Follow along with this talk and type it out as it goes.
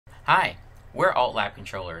Hi, we're Alt Lab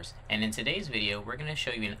Controllers, and in today's video, we're going to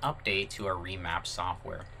show you an update to our remap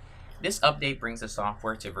software. This update brings the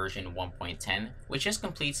software to version 1.10, which just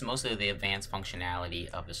completes most of the advanced functionality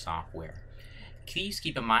of the software. Please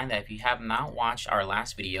keep in mind that if you have not watched our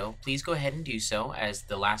last video, please go ahead and do so, as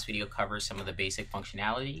the last video covers some of the basic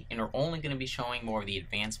functionality, and we're only going to be showing more of the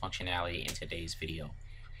advanced functionality in today's video.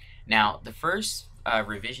 Now, the first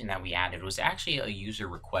revision that we added was actually a user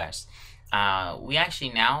request. We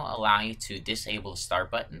actually now allow you to disable the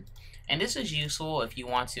start button. And this is useful if you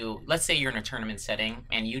want to, let's say you're in a tournament setting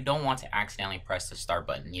and you don't want to accidentally press the start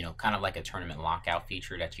button, kind of like a tournament lockout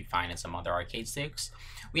feature that you find in some other arcade sticks.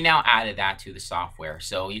 We now added that to the software.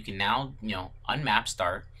 So you can now, unmap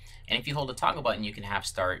start. And if you hold the toggle button, you can have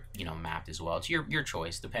start, mapped as well. It's your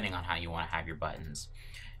choice, depending on how you want to have your buttons.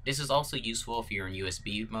 This is also useful if you're in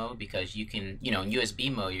USB mode, because you can, in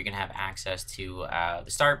USB mode, you're going to have access to the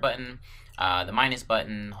start button, the minus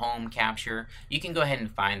button, home, capture. You can go ahead and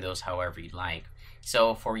find those however you'd like.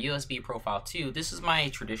 So for USB profile 2, this is my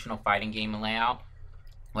traditional fighting game layout.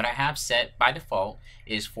 What I have set by default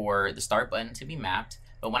is for the start button to be mapped,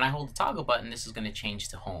 but when I hold the toggle button, this is going to change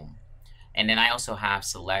to home. And then I also have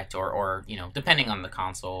select or depending on the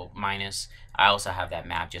console, minus. I also have that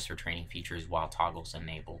map just for training features while toggle's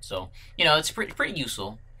enabled. So, it's pretty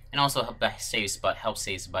useful, and also helps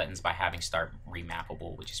save buttons by having start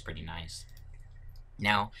remappable, which is pretty nice.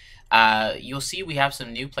 Now, you'll see we have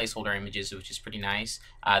some new placeholder images, which is pretty nice.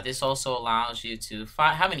 This also allows you to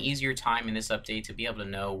have an easier time in this update to be able to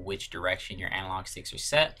know which direction your analog sticks are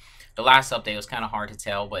set. The last update was kind of hard to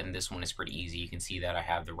tell, but in this one it's pretty easy. You can see that I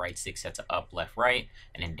have the right stick set to up, left, right,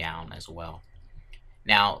 and then down as well.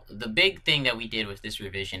 Now, the big thing that we did with this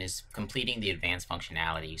revision is completing the advanced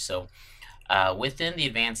functionality. So within the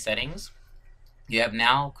advanced settings, you have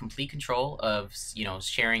now complete control of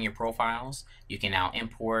sharing your profiles. You can now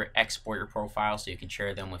import, export your profiles so you can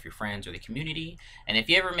share them with your friends or the community. And if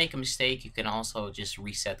you ever make a mistake, you can also just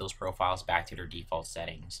reset those profiles back to their default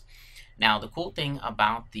settings. Now, the cool thing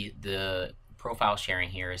about the profile sharing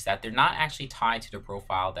here is that they're not actually tied to the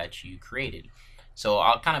profile that you created. So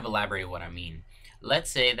I'll kind of elaborate what I mean.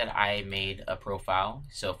 Let's say that I made a profile,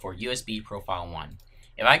 so for USB profile 1.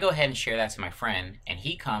 If I go ahead and share that to my friend, and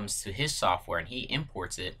he comes to his software and he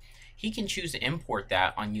imports it, he can choose to import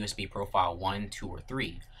that on USB profile 1, 2, or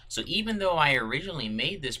 3. So even though I originally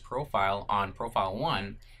made this profile on profile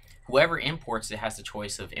 1, whoever imports it has the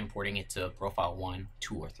choice of importing it to profile 1,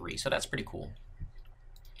 2, or 3. So that's pretty cool.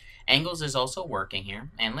 Angles is also working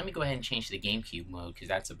here. And let me go ahead and change to the GameCube mode, because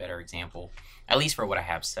that's a better example, at least for what I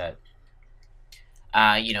have set.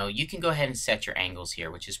 You can go ahead and set your angles here,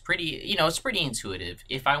 which is pretty, it's pretty intuitive.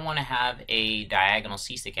 If I want to have a diagonal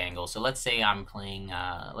C-stick angle, so let's say I'm playing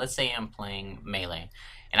Melee,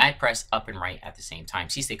 and I press up and right at the same time,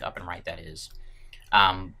 C-stick up and right, that is.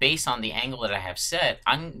 Based on the angle that I have set,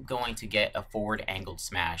 I'm going to get a forward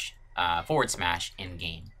smash in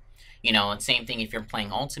game. And same thing if you're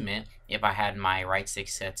playing Ultimate. If I had my right stick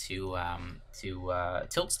set to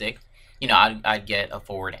tilt stick, I'd get a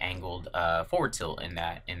forward tilt in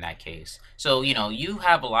that case. So you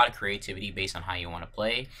have a lot of creativity based on how you want to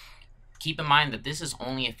play. Keep in mind that this is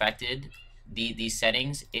only affected these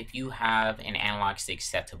settings if you have an analog stick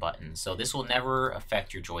set to buttons. So this will never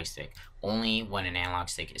affect your joystick, only when an analog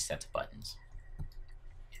stick is set to buttons.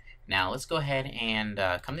 Now let's go ahead and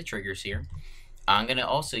come to triggers here. I'm going to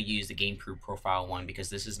also use the GameCube profile 1 because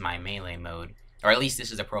this is my Melee mode, or at least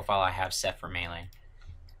this is the profile I have set for Melee.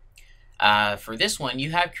 For this one,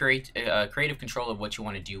 you have creative control of what you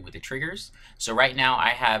want to do with the triggers. So right now I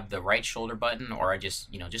have the right shoulder button, or I just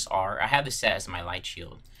R. I have this set as my light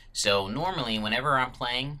shield. So normally whenever I'm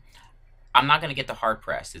playing, I'm not going to get the hard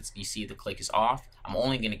press. You see the click is off. I'm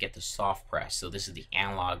only going to get the soft press. So this is the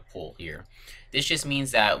analog pull here. This just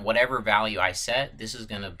means that whatever value I set, this is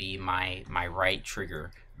going to be my right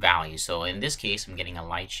trigger value. So in this case, I'm getting a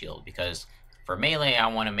light shield because for Melee, I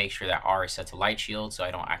want to make sure that R is set to light shield so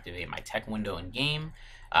I don't activate my tech window in game.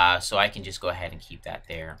 So I can just go ahead and keep that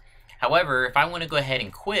there. However, if I want to go ahead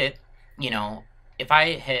and quit, if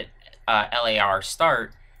I hit LAR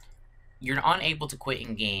start, you're unable to quit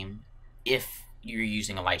in game if you're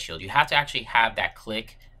using a light shield. You have to actually have that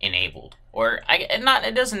click enabled, or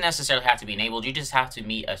it doesn't necessarily have to be enabled. You just have to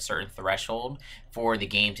meet a certain threshold for the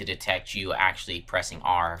game to detect you actually pressing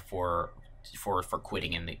R for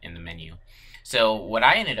quitting in the menu. So what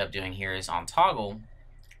I ended up doing here is on toggle,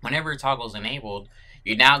 Whenever toggle is enabled,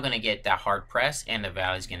 you're now going to get that hard press, and the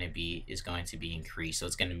value is going to be increased, so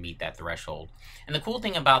it's going to meet that threshold. And the cool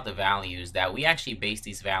thing about the value is that we actually base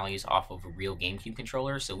these values off of a real GameCube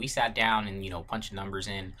controller. So we sat down and punched numbers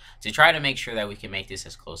in to try to make sure that we can make this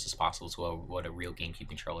as close as possible to what a real GameCube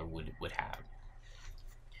controller would have.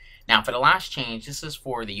 Now for the last change, this is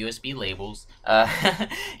for the USB labels.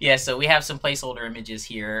 Yeah, so we have some placeholder images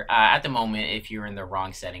here. At the moment, if you're in the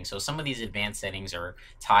wrong setting, so some of these advanced settings are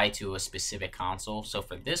tied to a specific console. So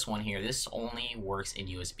for this one here, this only works in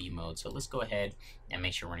USB mode. So let's go ahead and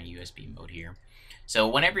make sure we're in a USB mode here. So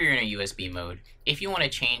whenever you're in a USB mode, if you want to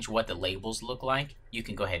change what the labels look like, you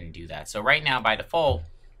can go ahead and do that. So right now, by default,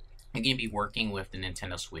 you're going to be working with the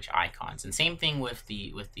Nintendo Switch icons, and same thing with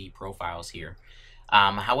the profiles here.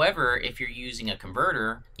 However, if you're using a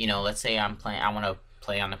converter, let's say I want to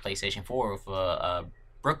play on the PlayStation 4 with a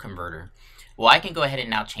Brook converter. Well, I can go ahead and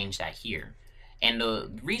now change that here. And the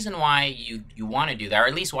reason why you want to do that, or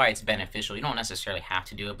at least why it's beneficial, you don't necessarily have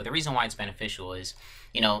to do it, but the reason why it's beneficial is,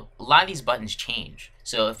 a lot of these buttons change.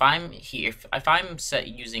 So if I'm here, if I'm set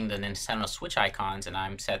using the Nintendo Switch icons and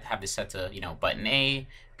have this set to, button A,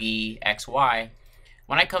 B, X, Y,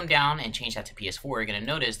 when I come down and change that to PS4, you're going to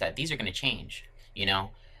notice that these are going to change.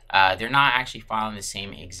 They're not actually following the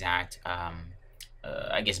same exact,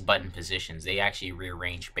 I guess, button positions. They actually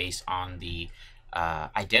rearrange based on the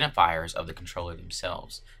identifiers of the controller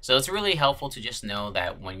themselves. So it's really helpful to just know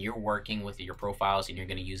that when you're working with your profiles and you're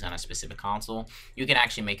going to use on a specific console, you can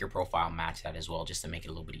actually make your profile match that as well, just to make it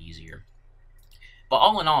a little bit easier. But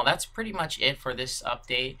all in all, that's pretty much it for this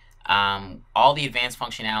update. All the advanced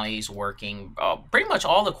functionality is working. Pretty much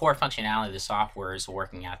all the core functionality of the software is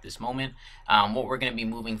working at this moment. What we're going to be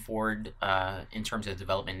moving forward in terms of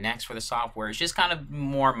development next for the software is just kind of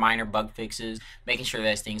more minor bug fixes, making sure that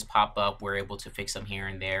as things pop up, we're able to fix them here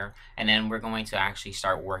and there. And then we're going to actually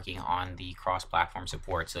start working on the cross-platform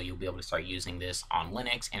support, so you'll be able to start using this on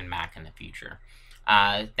Linux and Mac in the future.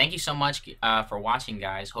 Thank you so much for watching,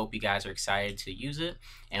 guys. Hope you guys are excited to use it,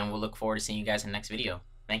 and we'll look forward to seeing you guys in the next video.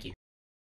 Thank you.